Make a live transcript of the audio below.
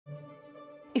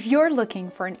If you're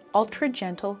looking for an ultra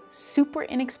gentle, super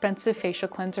inexpensive facial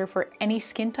cleanser for any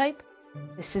skin type,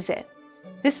 this is it.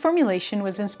 This formulation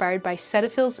was inspired by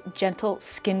Cetaphil's Gentle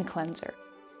Skin Cleanser.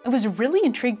 I was really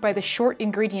intrigued by the short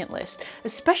ingredient list,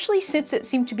 especially since it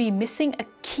seemed to be missing a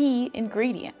key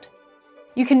ingredient.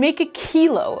 You can make a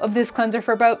kilo of this cleanser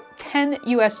for about $10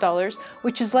 US,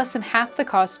 which is less than half the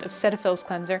cost of Cetaphil's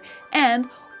cleanser, and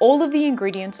all of the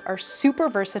ingredients are super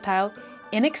versatile,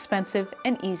 inexpensive,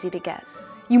 and easy to get.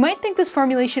 You might think this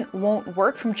formulation won't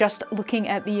work from just looking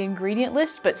at the ingredient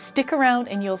list, but stick around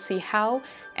and you'll see how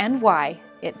and why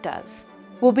it does.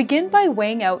 We'll begin by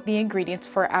weighing out the ingredients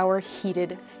for our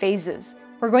heated phases.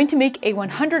 We're going to make a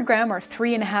 100 gram or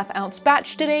 3.5 ounce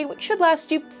batch today, which should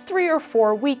last you 3 or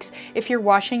 4 weeks if you're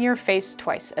washing your face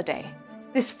twice a day.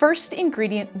 This first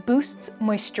ingredient boosts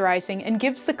moisturizing and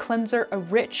gives the cleanser a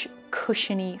rich,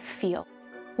 cushiony feel.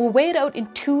 We'll weigh it out in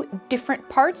 2 different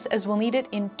parts as we'll need it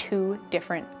in 2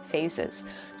 different phases.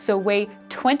 So weigh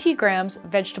 20 grams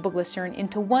vegetable glycerin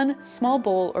into 1 small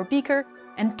bowl or beaker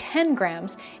and 10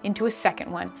 grams into a second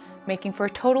one, making for a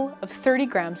total of 30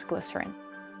 grams glycerin.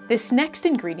 This next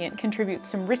ingredient contributes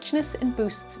some richness and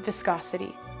boosts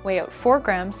viscosity. Weigh out 4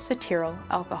 grams cetearyl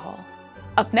alcohol.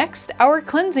 Up next, our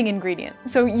cleansing ingredient.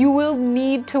 So you will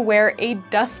need to wear a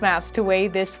dust mask to weigh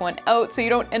this one out so you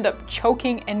don't end up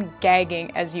choking and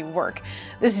gagging as you work.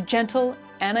 This gentle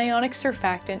anionic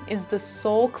surfactant is the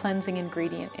sole cleansing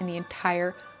ingredient in the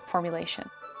entire formulation.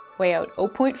 Weigh out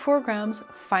 0.4 grams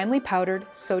finely powdered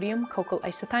sodium cocoyl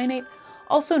isethionate,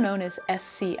 also known as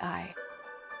SCI.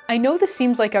 I know this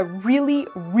seems like a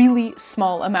really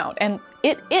small amount, and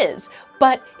it is,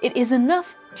 but it is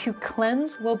enough to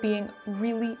cleanse while being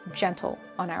really gentle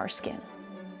on our skin.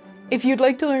 If you'd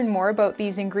like to learn more about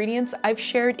these ingredients, I've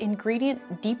shared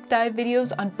ingredient deep dive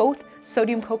videos on both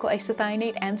sodium cocoyl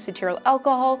isethionate and cetearyl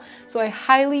alcohol, so I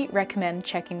highly recommend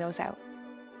checking those out.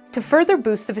 To further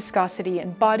boost the viscosity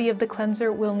and body of the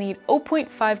cleanser, we'll need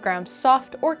 0.5 grams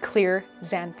soft or clear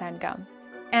xanthan gum.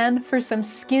 And for some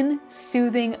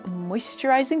skin-soothing,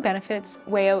 moisturizing benefits,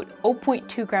 weigh out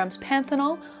 0.2 grams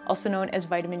panthenol, also known as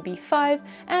vitamin B5,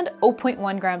 and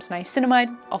 0.1 grams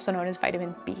niacinamide, also known as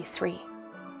vitamin B3.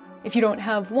 If you don't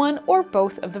have one or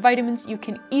both of the vitamins, you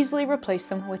can easily replace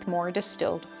them with more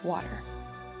distilled water.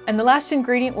 And the last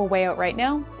ingredient we'll weigh out right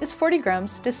now is 40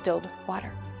 grams distilled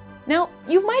water. Now,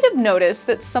 you might have noticed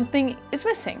that something is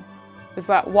missing. We've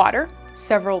got water,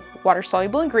 several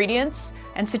water-soluble ingredients,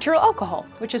 and cetearyl alcohol,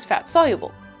 which is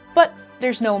fat-soluble. But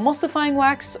there's no emulsifying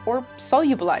wax or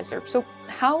solubilizer, so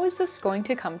how is this going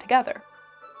to come together?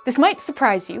 This might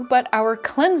surprise you, but our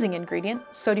cleansing ingredient,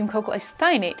 sodium cocoyl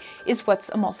isethionate, is what's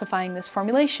emulsifying this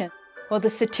formulation, while the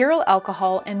cetearyl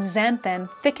alcohol and xanthan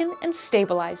thicken and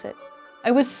stabilize it.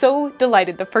 I was so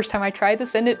delighted the first time I tried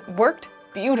this, and it worked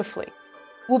beautifully.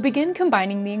 We'll begin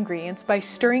combining the ingredients by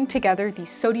stirring together the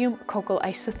sodium cocoyl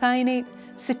isethionate,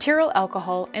 cetearyl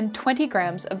alcohol, and 20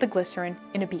 grams of the glycerin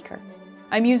in a beaker.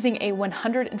 I'm using a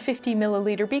 150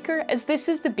 milliliter beaker, as this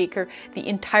is the beaker the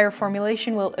entire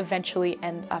formulation will eventually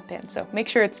end up in, so make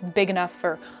sure it's big enough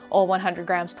for all 100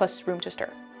 grams plus room to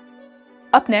stir.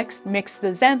 Up next, mix the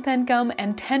xanthan gum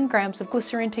and 10 grams of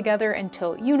glycerin together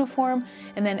until uniform,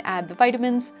 and then add the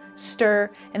vitamins,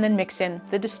 stir, and then mix in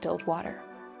the distilled water.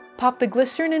 Pop the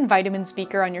glycerin and vitamins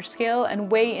beaker on your scale and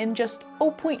weigh in just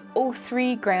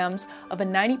 0.03 grams of a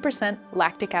 90%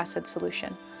 lactic acid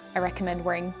solution. I recommend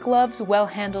wearing gloves while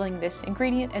handling this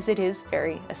ingredient as it is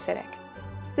very acidic.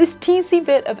 This teensy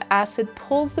bit of acid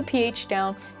pulls the pH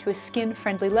down to a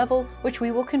skin-friendly level, which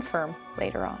we will confirm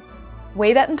later on.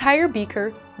 Weigh that entire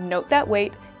beaker, note that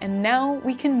weight, and now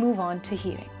we can move on to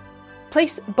heating.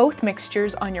 Place both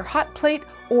mixtures on your hot plate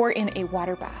or in a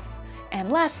water bath. And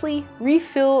lastly,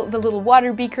 refill the little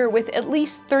water beaker with at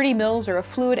least 30 ml or a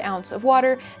fluid ounce of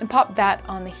water and pop that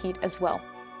on the heat as well.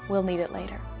 We'll need it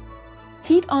later.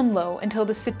 Heat on low until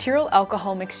the cetearyl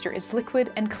alcohol mixture is liquid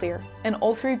and clear, and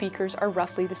all 3 beakers are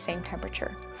roughly the same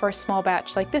temperature. For a small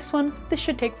batch like this one, this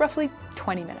should take roughly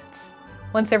 20 minutes.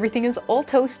 Once everything is all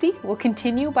toasty, we'll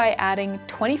continue by adding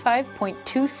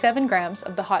 25.27 grams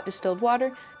of the hot distilled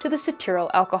water to the cetearyl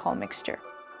alcohol mixture.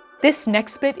 This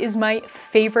next bit is my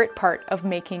favorite part of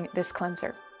making this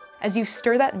cleanser. As you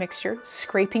stir that mixture,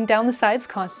 scraping down the sides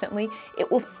constantly,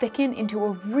 it will thicken into a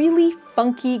really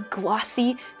funky,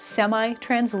 glossy,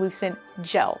 semi-translucent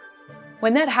gel.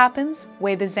 When that happens,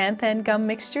 weigh the xanthan gum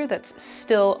mixture that's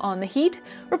still on the heat,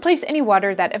 replace any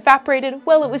water that evaporated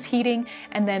while it was heating,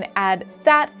 and then add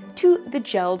that to the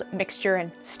gelled mixture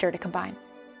and stir to combine.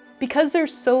 Because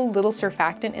there's so little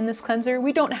surfactant in this cleanser,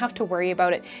 we don't have to worry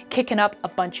about it kicking up a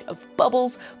bunch of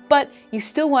bubbles, but you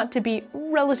still want to be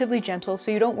relatively gentle so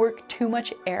you don't work too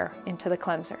much air into the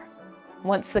cleanser.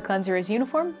 Once the cleanser is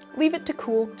uniform, leave it to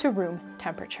cool to room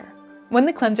temperature. When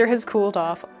the cleanser has cooled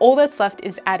off, all that's left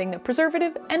is adding the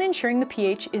preservative and ensuring the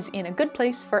pH is in a good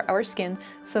place for our skin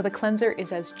so the cleanser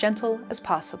is as gentle as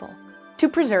possible. To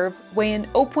preserve, weigh in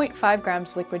 0.5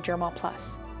 grams liquid Germall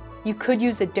Plus. You could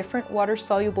use a different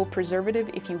water-soluble preservative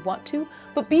if you want to,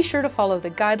 but be sure to follow the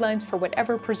guidelines for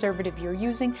whatever preservative you're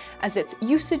using, as its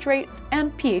usage rate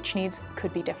and pH needs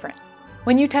could be different.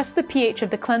 When you test the pH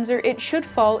of the cleanser, it should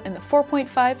fall in the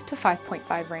 4.5 to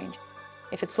 5.5 range.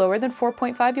 If it's lower than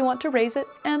 4.5, you'll want to raise it,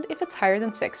 and if it's higher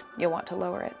than 6, you'll want to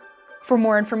lower it. For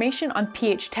more information on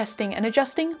pH testing and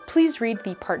adjusting, please read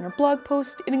the partner blog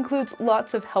post. It includes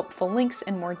lots of helpful links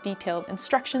and more detailed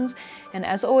instructions, and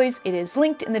as always, it is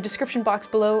linked in the description box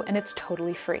below and it's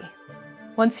totally free.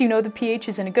 Once you know the pH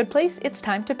is in a good place, it's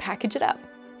time to package it up.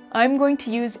 I'm going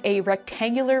to use a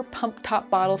rectangular pump top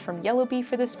bottle from Humblebee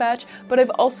for this batch, but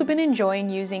I've also been enjoying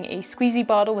using a squeezy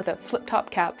bottle with a flip top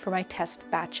cap for my test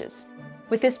batches.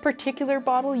 With this particular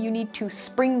bottle, you need to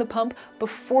spring the pump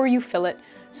before you fill it,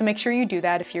 so make sure you do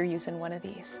that if you're using one of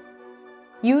these.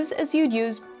 Use as you'd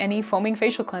use any foaming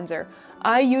facial cleanser.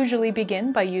 I usually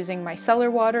begin by using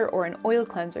micellar water or an oil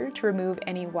cleanser to remove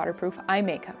any waterproof eye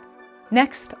makeup.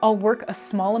 Next, I'll work a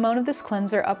small amount of this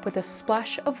cleanser up with a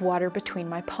splash of water between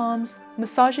my palms,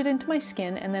 massage it into my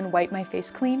skin, and then wipe my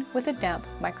face clean with a damp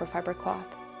microfiber cloth.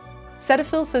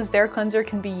 Cetaphil says their cleanser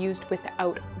can be used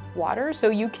without water, so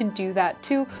you can do that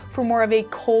too for more of a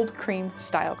cold cream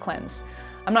style cleanse.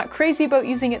 I'm not crazy about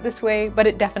using it this way, but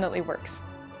it definitely works.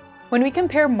 When we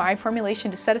compare my formulation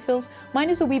to Cetaphil's, mine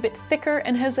is a wee bit thicker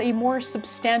and has a more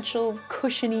substantial,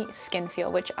 cushiony skin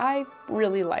feel, which I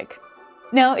really like.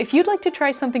 Now, if you'd like to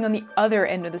try something on the other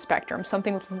end of the spectrum,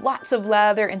 something with lots of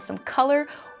lather and some color,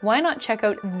 why not check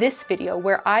out this video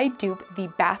where I dupe the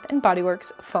Bath & Body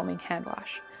Works Foaming Hand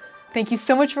Wash. Thank you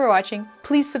so much for watching.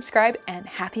 Please subscribe and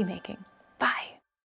happy making.